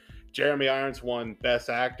Director. Jeremy Irons won Best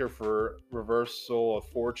Actor for Reversal of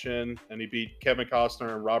Fortune, and he beat Kevin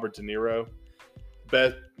Costner and Robert De Niro.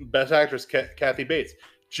 Best Actress, Kathy Bates.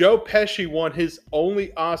 Joe Pesci won his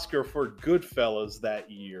only Oscar for Goodfellas that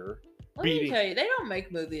year. Let me tell you, they don't make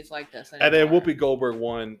movies like this anymore. And then Whoopi Goldberg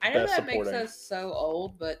won I know Best that Supporting. makes us so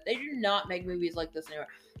old, but they do not make movies like this anymore.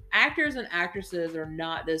 Actors and actresses are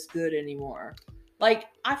not this good anymore. Like,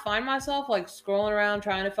 I find myself, like, scrolling around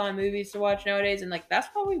trying to find movies to watch nowadays, and, like, that's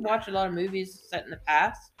why we watch a lot of movies set in the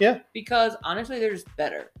past. Yeah. Because, honestly, they're just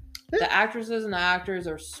better. Yeah. The actresses and the actors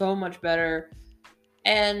are so much better.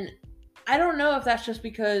 And I don't know if that's just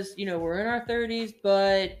because, you know, we're in our 30s,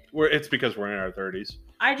 but... It's because we're in our 30s.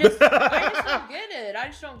 I just don't get it. I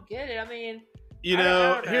just don't get it. I mean... You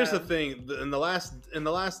know, here's the thing. In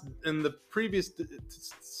the previous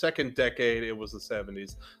second decade, it was the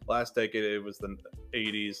 70s. Last decade, it was the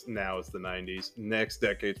 80s. Now it's the 90s. Next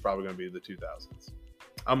decade's probably going to be the 2000s.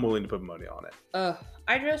 I'm willing to put money on it.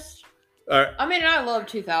 I mean, I love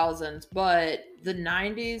 2000s, but the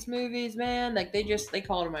 90s movies, man, like they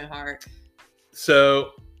call to my heart.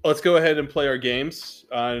 So let's go ahead and play our games.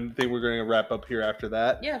 I think we're going to wrap up here after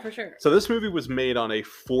that. Yeah, for sure. So this movie was made on a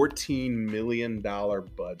 $14 million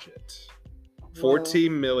budget. Whoa.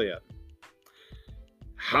 $14 million.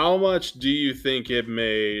 How much do you think it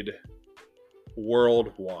made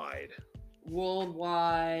worldwide?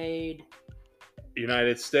 Worldwide.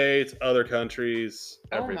 United States, other countries,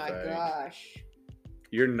 everything. Oh my gosh.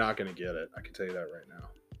 You're not going to get it. I can tell you that right now.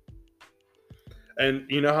 And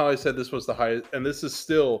you know how I said this was the highest, and this is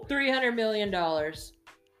still $300 million.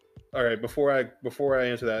 all right, before I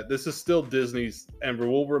answer that, this is still Disney's and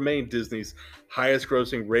will remain Disney's highest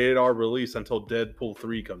grossing rated R release until Deadpool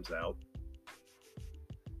 3 comes out.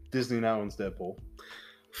 Disney now owns Deadpool.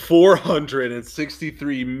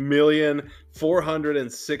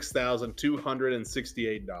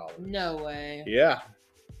 $463,406,268. No way. Yeah.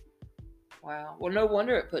 Wow. Well, no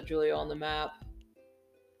wonder it put Julia on the map.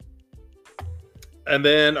 And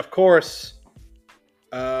then, of course,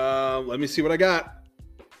 let me see what I got.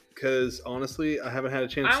 Because honestly, I haven't had a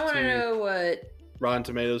chance I want to know what Rotten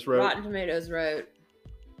Tomatoes wrote. Rotten Tomatoes wrote.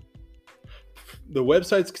 The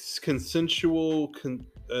website's consensual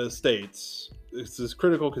states, this is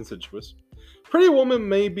critical consensuous. Pretty Woman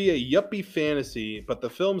may be a yuppie fantasy, but the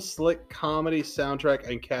film's slick comedy, soundtrack,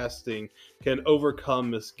 and casting can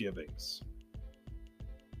overcome misgivings.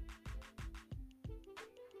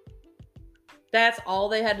 That's all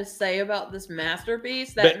they had to say about this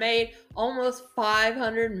masterpiece that made almost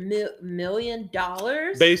 $500 million?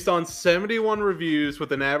 Based on 71 reviews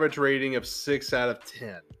with an average rating of 6 out of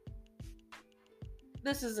 10.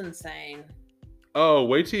 This is insane. Oh,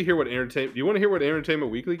 wait till you hear what Entertainment... Do you want to hear what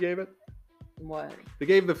Entertainment Weekly gave it? What? They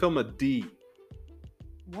gave the film a D.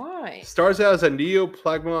 Why? Stars out as a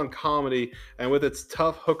neo-Plagamon comedy, and with its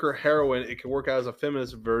tough hooker heroine, it can work out as a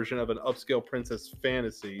feminist version of an upscale princess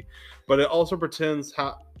fantasy. But it also pretends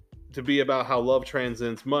to be about how love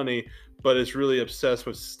transcends money, but is really obsessed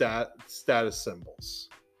with status symbols.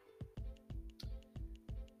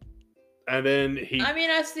 And then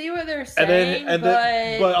I see what they're saying,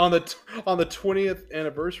 but on the 20th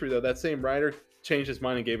anniversary, though, that same writer changed his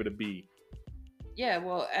mind and gave it a B. Yeah,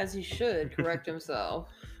 well, as he should correct himself.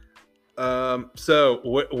 So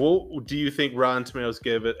what do you think Rotten Tomatoes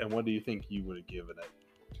gave it, and what do you think you would have given it?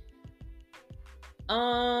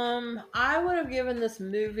 I would have given this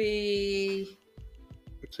movie.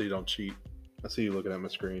 So you don't cheat. I see you looking at my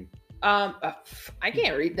screen. I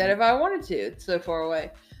can't read that if I wanted to. It's so far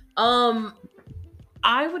away.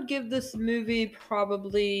 I would give this movie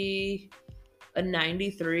probably a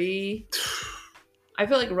 93. I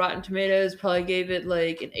feel like Rotten Tomatoes probably gave it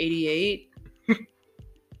like an 88. I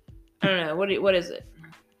don't know. What is it?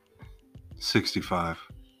 65.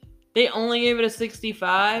 They only gave it a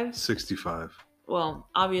 65? 65. Well,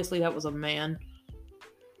 obviously that was a man.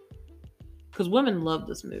 Because women love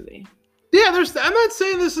this movie. Yeah, I'm not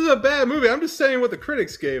saying this is a bad movie. I'm just saying what the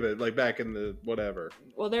critics gave it, like back in the whatever.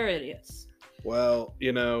 Well, they're idiots. Well,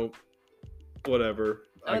 whatever.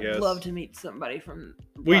 I guess. I'd love to meet somebody from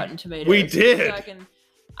Rotten Tomatoes. We did. So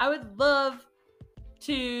I would love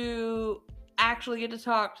to actually get to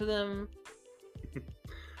talk to them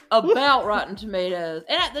about Rotten Tomatoes.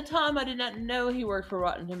 And at the time, I did not know he worked for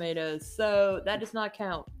Rotten Tomatoes, so that does not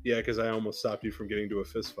count. Yeah, because I almost stopped you from getting to a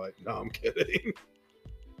fist fight. No, I'm kidding.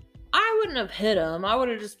 I wouldn't have hit him. I would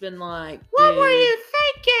have just been like, "What were you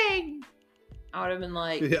thinking?" I would have been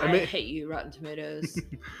like, I hate you, Rotten Tomatoes.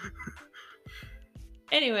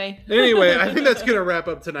 Anyway, I think that's going to wrap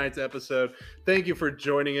up tonight's episode. Thank you for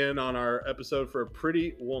joining in on our episode for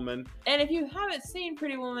Pretty Woman. And if you haven't seen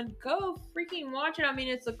Pretty Woman, go freaking watch it. I mean,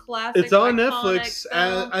 it's a classic. It's on Netflix.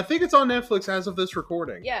 I think it's on Netflix as of this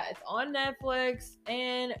recording. Yeah, it's on Netflix,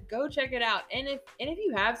 and go check it out. And if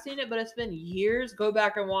you have seen it, but it's been years, go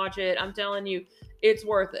back and watch it. I'm telling you, it's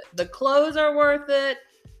worth it. The clothes are worth it.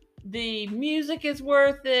 The music is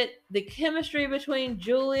worth it. The chemistry between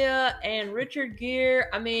Julia and Richard Gere.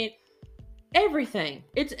 I mean, everything.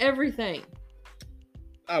 It's everything.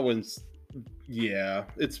 I wouldn't. Yeah,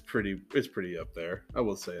 it's pretty up there. I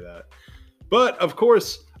will say that. But of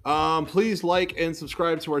course, please like and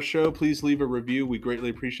subscribe to our show. Please leave a review. We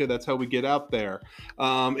greatly appreciate it. That's how we get out there.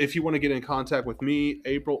 If you want to get in contact with me,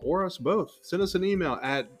 April, or us both, send us an email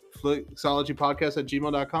at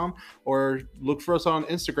flixologypodcast@gmail.com or look for us on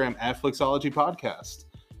Instagram at flixologypodcast.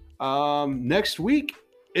 Next week,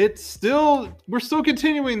 we're still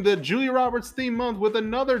continuing the Julia Roberts theme month with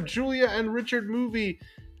another Julia and Richard movie.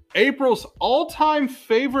 April's all-time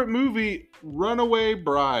favorite movie, Runaway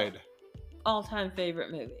Bride. All-time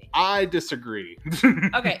favorite movie. I disagree.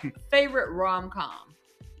 Okay, favorite rom-com.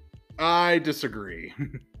 I disagree.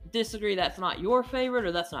 Disagree that's not your favorite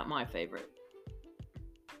or that's not my favorite?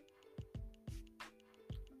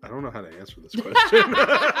 I don't know how to answer this question.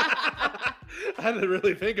 I had to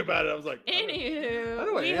really think about it. I was like, anywho, how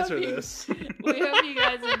do I answer this? We hope you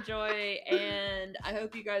guys enjoy, and I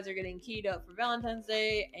hope you guys are getting keyed up for Valentine's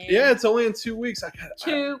Day. And yeah, it's only in 2 weeks. I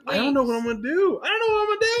don't know what I'm gonna do. I don't know what I'm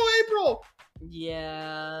gonna do, April.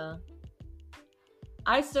 Yeah,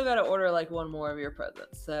 I still gotta order like one more of your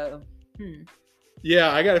presents. So,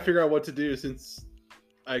 yeah, I gotta figure out what to do since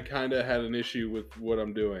I kind of had an issue with what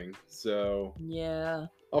I'm doing. So yeah.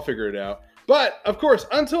 I'll figure it out. But, of course,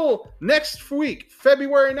 until next week,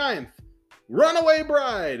 February 9th, Runaway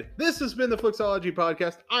Bride. This has been the Flixology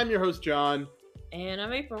Podcast. I'm your host, John. And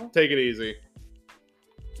I'm April. Take it easy.